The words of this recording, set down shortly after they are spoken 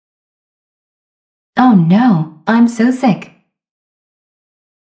Oh no, I'm so sick.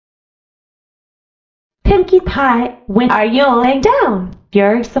 Pinkie Pie, when are you laying down?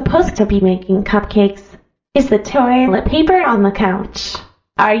 You're supposed to be making cupcakes. Is the toilet paper on the couch?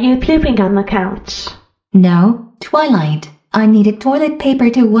 Are you pooping on the couch? No, Twilight, I needed toilet paper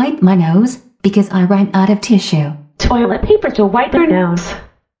to wipe my nose because I ran out of tissue. Toilet paper to wipe your nose.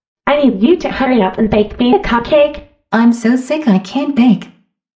 I need you to hurry up and bake me a cupcake. I'm so sick I can't bake.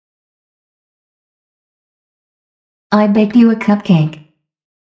 I baked you a cupcake.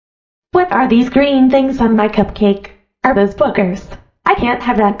 What are these green things on my cupcake? Are those boogers? I can't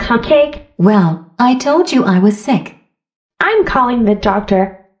have that cupcake. Well, I told you I was sick. I'm calling the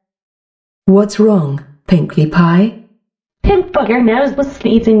doctor. What's wrong, Pinkie Pie? Pink Booger Nose was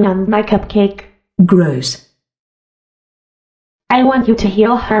sneezing on my cupcake. Gross. I want you to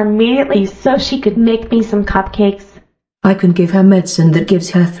heal her immediately so she could make me some cupcakes. I can give her medicine that gives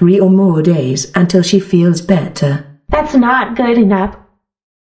her 3 or more days until she feels better. That's not good enough.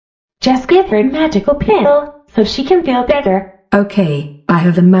 Just give her a magical pill so she can feel better. Okay, I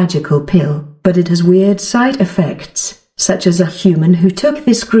have a magical pill, but it has weird side effects, such as a human who took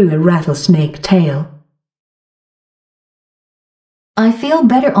this grew a rattlesnake tail. I feel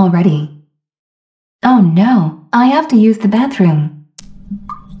better already. Oh no, I have to use the bathroom.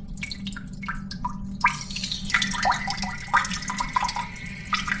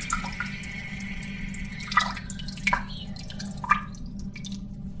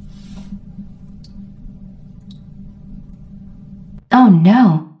 Oh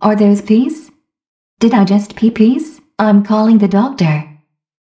no, are those peas? Did I just pee peas? I'm calling the doctor.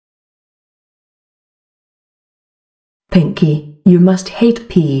 Pinkie, you must hate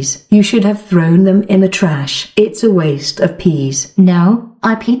peas. You should have thrown them in the trash. It's a waste of peas. No,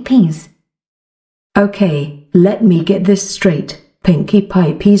 I peed peas. Okay, let me get this straight. Pinkie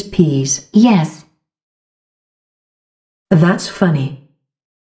Pie pees peas. Yes. That's funny.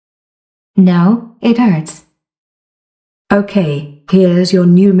 No, it hurts. Okay, here's your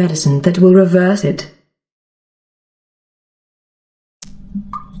new medicine that will reverse it.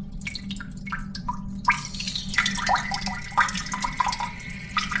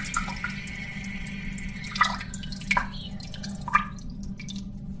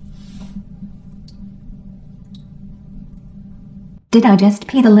 Did I just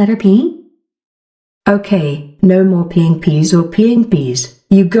pee the letter P? Okay, no more peeing peas or peeing peas.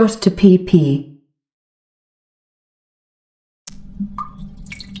 You got to pee pee.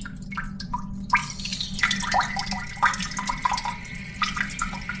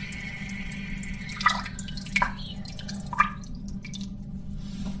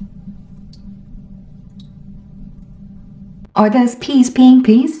 Are those peas peeing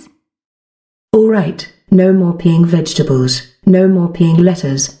peas? Alright, no more peeing vegetables, no more peeing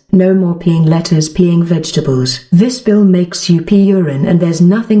letters, no more peeing letters peeing vegetables. This bill makes you pee urine and there's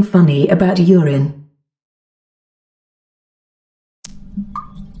nothing funny about urine.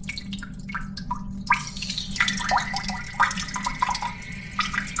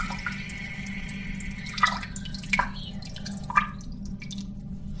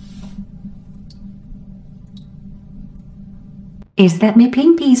 Is that me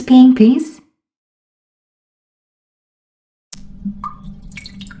peeing peas peeing peas?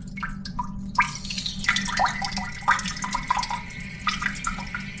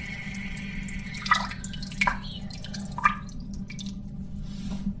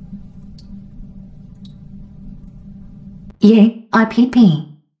 Yeah, I peed pee.